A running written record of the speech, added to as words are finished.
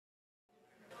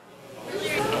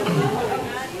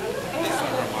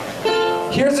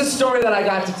Here's a story that I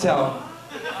got to tell.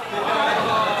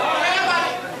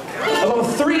 About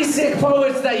 3 sick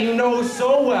poets that you know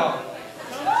so well.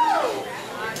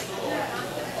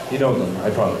 You know them, I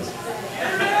promise.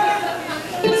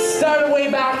 It started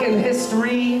way back in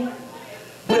history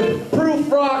with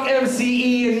Proof Rock,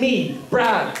 MCE, and me,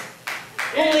 Brad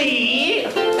Lee.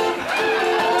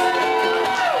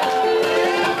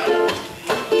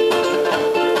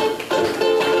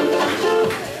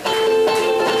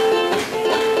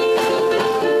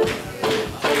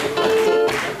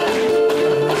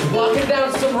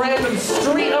 Random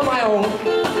street on my own.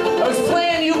 I was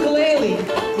playing ukulele.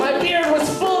 My beard was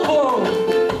full blown.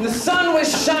 And the sun was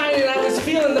shining. I was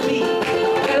feeling the beat.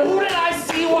 And who did I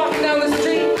see walking down the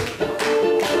street?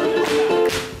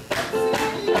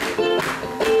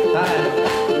 Hi.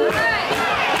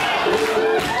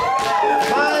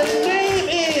 My name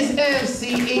is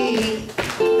MCE.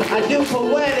 I do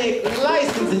poetic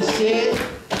license and shit.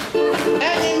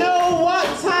 And you know what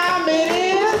time it is?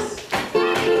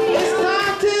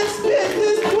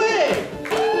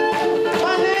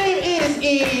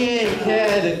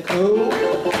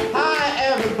 Hi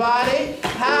everybody,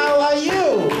 how are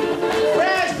you?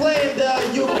 Brad's playing the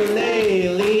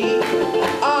ukulele.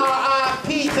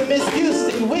 R.I.P. to Miss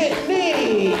Houston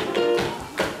Whitney.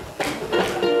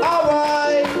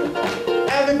 Alright,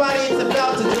 everybody, it's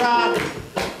about to drop.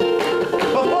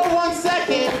 But for 1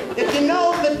 second, if you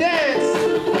know the dance,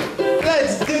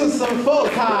 let's do some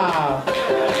folk-hop.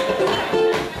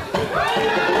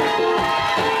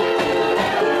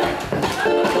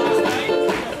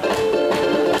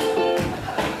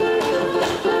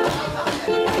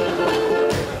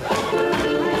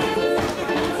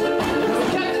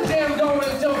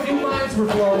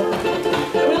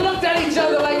 And we looked at each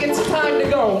other like it's time to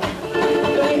go.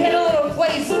 Then we hit a little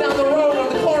place down the road on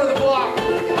the corner of the block.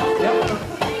 Yep.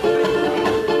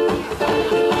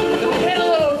 Then we hit a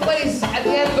little place at the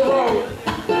end of the road.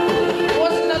 It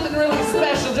wasn't nothing really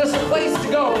special, just a place to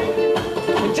go.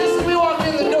 And just as we walked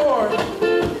in the door,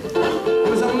 there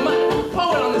was a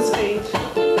poet on the stage.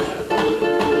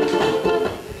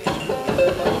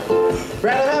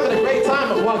 Brad, I'm having a great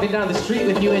time walking down the street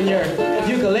with you and your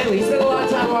ukulele. You spent a lot of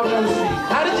time walking down the street.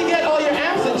 How did you get all your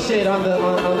amps and shit on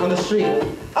the street?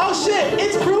 Oh shit,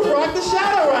 it's Proof Rock the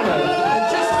Shadowrunner.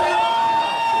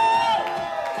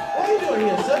 What are you doing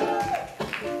here, son?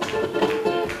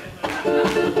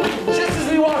 Just as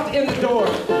we walked in the door,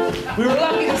 we were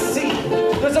lucky to see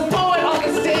there's a poet on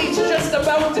the stage just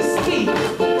about to speak.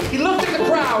 He looked at the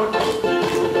crowd,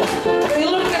 and he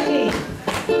looked at me.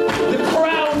 The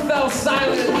crowd fell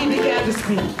silent and he began to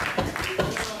speak.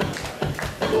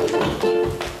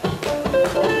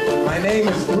 My name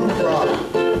is Proof Rock.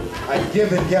 I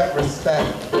give and get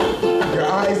respect. Your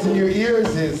eyes and your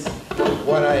ears is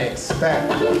what I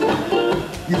expect.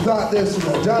 You thought this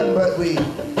was done, but we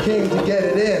came to get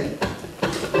it in.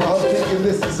 Y'all thinking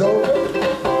this is over?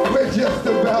 We're just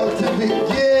about to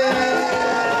begin.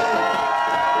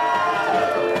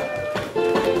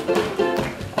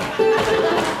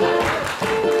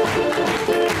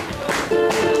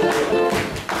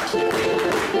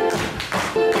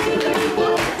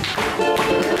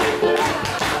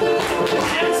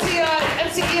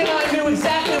 MCE and I knew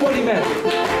exactly what he meant.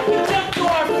 We jumped to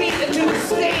our feet and to the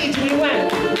stage we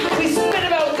went. We spit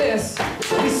about this.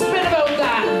 We spit about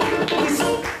that. We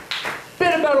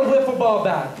spit about a wiffle ball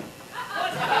bat.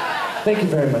 Thank you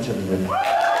very much, everybody.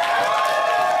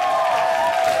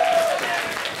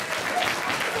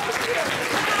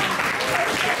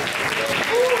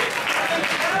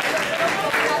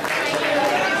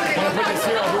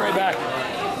 I'll be right back.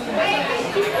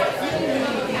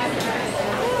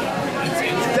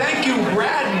 Thank you,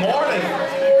 Brad Morden.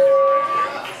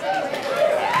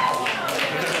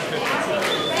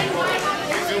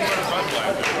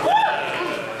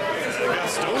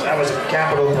 That was a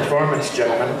capital performance,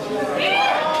 gentlemen.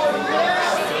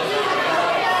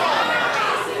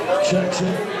 Check,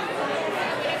 check.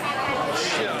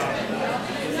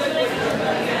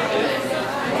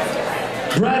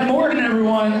 Brad Morden,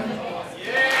 everyone.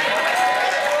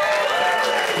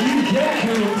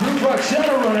 Proof Rock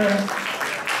Shadowrunner.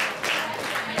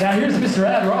 Now here's Mr.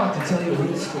 Ad Rock to tell you a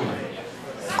little story.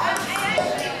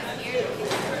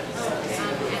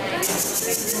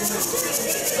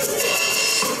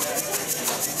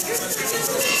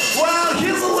 Well,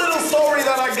 here's a little story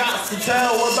that I got to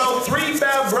tell about 3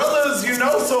 bad brothers you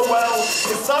know so well.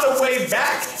 It started way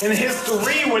back in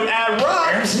history with Ad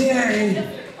Rock.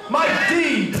 RCA. Mike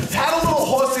D had a little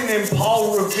horsey named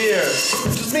Paul Revere.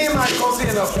 Just me and my horsey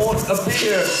and a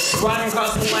beer. Riding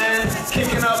across the land,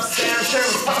 kicking up sand,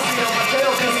 sharing posse on my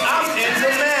tail, cause I'm in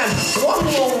demand. One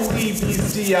lonely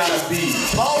beastie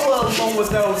CIB. All alone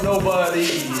without nobody.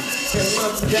 Can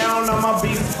look down on my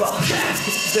beat spot.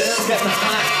 The air's getting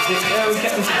hot, the air's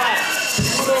getting flat.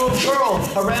 A little girl,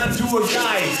 I ran into a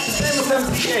guy. His name was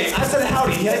MCA. I said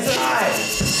howdy, he said hi.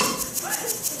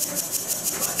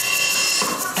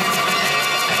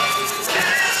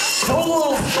 Told a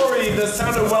little story that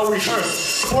sounded well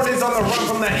rehearsed. 4 days on the run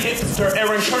from that hipster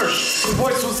Aaron Kirsch. His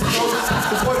voice was close,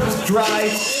 his voice was dry.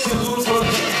 His lips was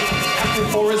asking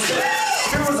for his sip.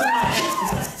 Fear was in my head.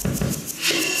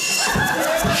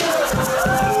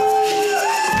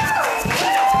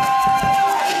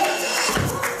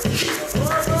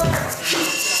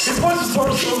 His voice was sort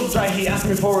of so dry, he asked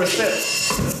me for a sip.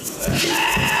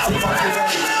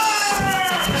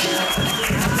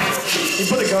 He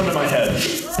put a gun to my head.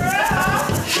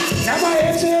 Now my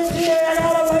answer is, yeah, I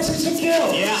got a license to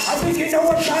kill. Yeah. I think you know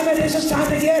what time it is. It's time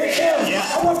to get ill. Yeah.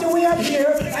 Now what do we have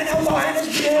here? I know Lion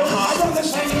is beer. I run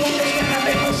this thing, you understand, I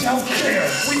make myself clear.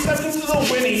 We stepped into the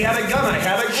wind, he had a gun, I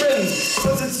had a grin.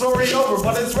 Was it story over,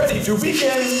 but it's ready to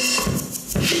begin.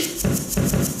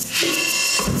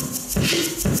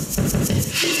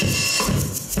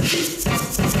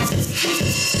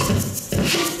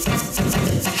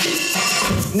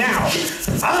 Now,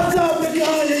 I've got the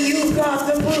gun and you've got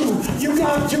the brew. You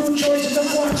got two choices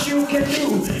of what you can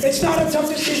do. It's not a tough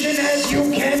decision as you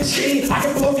can see. I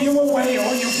can blow you away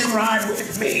or you can ride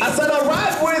with me. I said I'll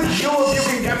ride with you if you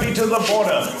can get me to the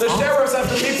border. The sheriff's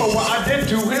after me for what I did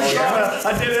to his daughter.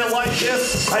 I did it like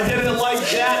this, I did it like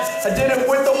that. I did it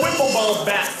with the whipple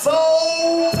bat. So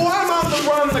I'm on the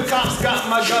run, the cops got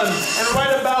my gun. And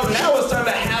right about now it's time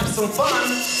to have some fun.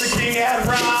 The king had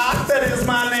rock, that is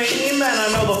my name. And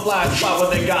I know the fly spot where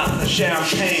they got the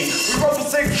champagne. We rode for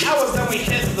 6 hours, then we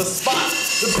hit the spot.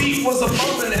 The beat was a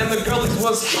bumpin' and the girlies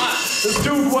was hot. This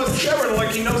dude was staring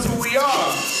like he knows who we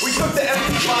are. We took the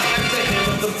empty spot next to him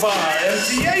at the bar.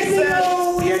 MCA said,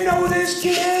 you know this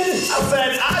kid? I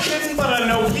said I didn't, but I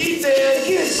know he did.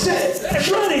 Kid said,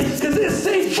 Hey, Ronnie, cause this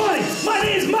ain't funny. My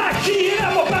name's Mike G and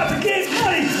I'm about to get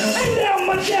money. And now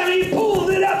my daddy pulled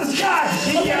it out the sky.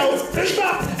 He yelled,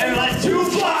 stop, and like two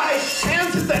fly,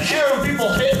 hands hit the air and people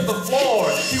hit the floor.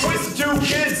 He wasted 2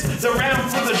 kids that ran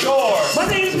for the door. My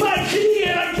name's Mike G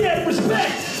and I get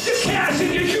respect. The cash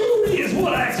in your jewelry is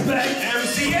what I expect.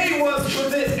 MCA was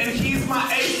with it and he's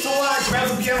my ace, so I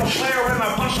grabbed the piano player and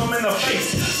I punched him in the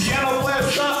face. Piano player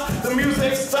stopped, the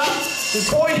music stopped. His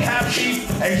boy had beef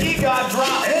and he got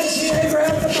dropped. MCA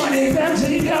grabbed the money,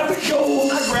 MCA got the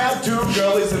gold. I grabbed 2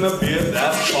 girlies and a beer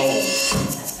that's cold.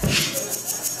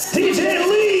 DJ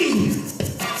Lee.